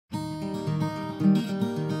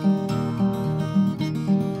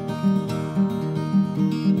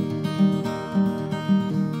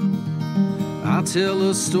I'll tell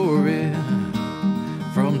a story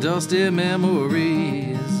from dusty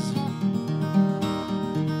memories.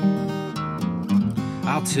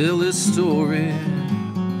 I'll tell this story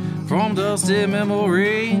from dusty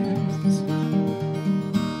memories.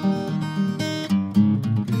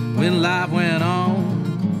 When life went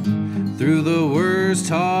on through the worst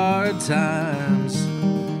hard times,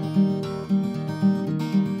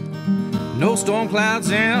 no storm clouds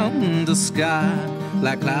in the sky,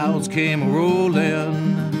 black clouds came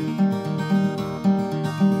rolling.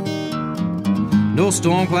 No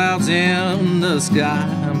storm clouds in the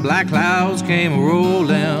sky, black clouds came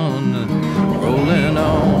rolling, rolling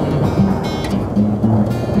on.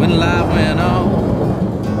 When life went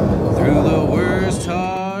on through the worst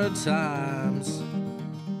hard times.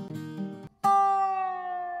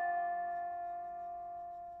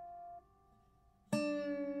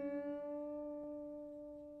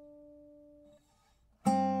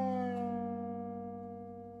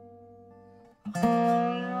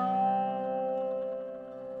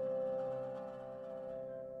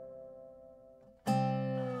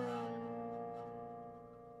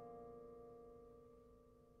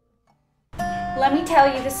 Let me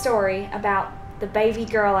tell you the story about the baby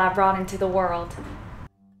girl I brought into the world.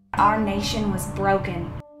 Our nation was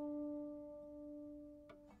broken.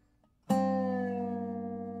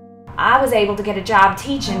 I was able to get a job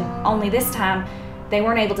teaching, only this time they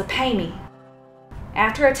weren't able to pay me.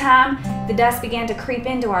 After a time, the dust began to creep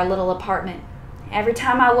into our little apartment. Every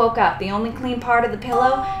time I woke up, the only clean part of the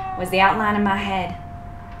pillow was the outline of my head.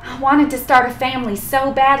 I wanted to start a family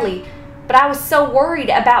so badly, but I was so worried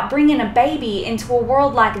about bringing a baby into a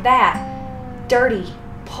world like that. Dirty,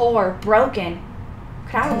 poor, broken.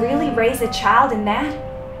 Could I really raise a child in that?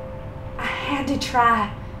 I had to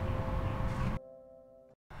try.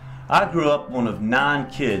 I grew up one of 9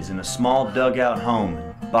 kids in a small dugout home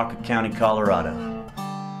in Baca County, Colorado.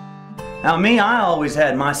 Now me, I always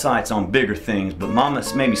had my sights on bigger things, but Mama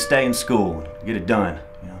made me stay in school and get it done.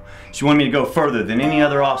 She wanted me to go further than any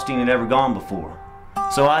other Austin had ever gone before.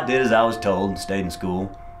 So I did as I was told and stayed in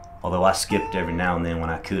school, although I skipped every now and then when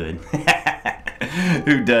I could.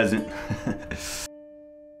 Who doesn't?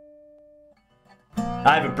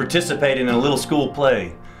 I even participated in a little school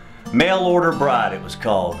play. Mail Order Bride it was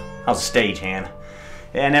called. I was a stagehand.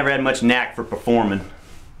 I never had much knack for performing.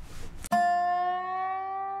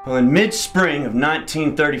 Well, in mid-spring of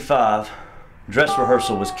 1935, dress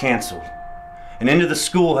rehearsal was canceled, and into the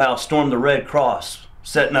schoolhouse stormed the Red Cross,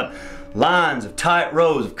 setting up lines of tight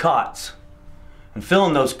rows of cots. And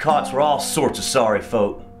filling those cots were all sorts of sorry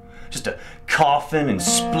folk, just a coughing and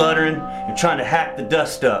spluttering and trying to hack the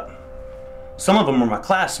dust up. Some of them were my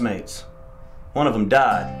classmates. One of them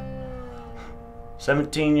died.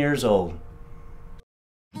 17 years old.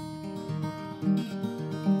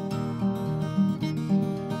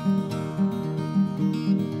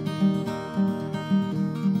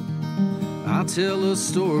 I'll tell a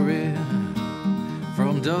story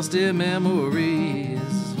from dusty memories.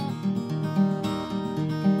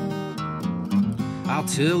 I'll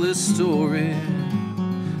tell this story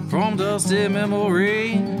from dusty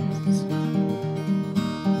memories.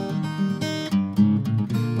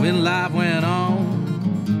 When life went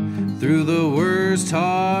on through the worst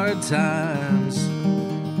hard times,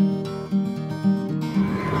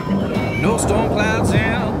 no storm clouds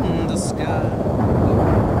in the sky,